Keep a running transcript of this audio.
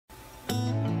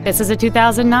This is a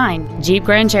 2009 Jeep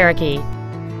Grand Cherokee.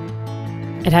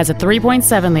 It has a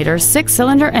 3.7-liter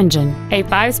six-cylinder engine, a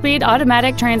 5-speed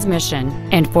automatic transmission,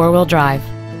 and 4-wheel drive.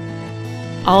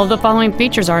 All of the following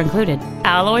features are included: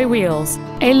 alloy wheels,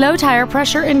 a low tire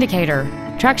pressure indicator,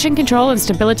 traction control and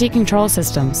stability control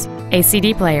systems, a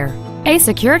CD player, a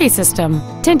security system,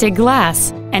 tinted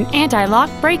glass, an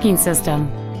anti-lock braking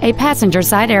system, a passenger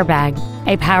side airbag,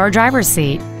 a power driver's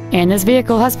seat, and this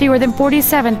vehicle has fewer than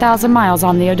 47,000 miles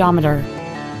on the odometer.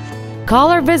 Call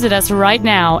or visit us right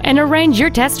now and arrange your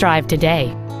test drive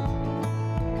today.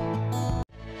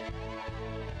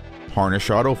 Harnish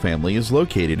Auto Family is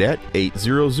located at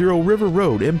 800 River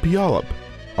Road in Puyallup.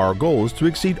 Our goal is to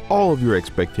exceed all of your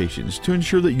expectations to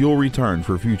ensure that you'll return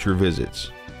for future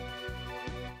visits.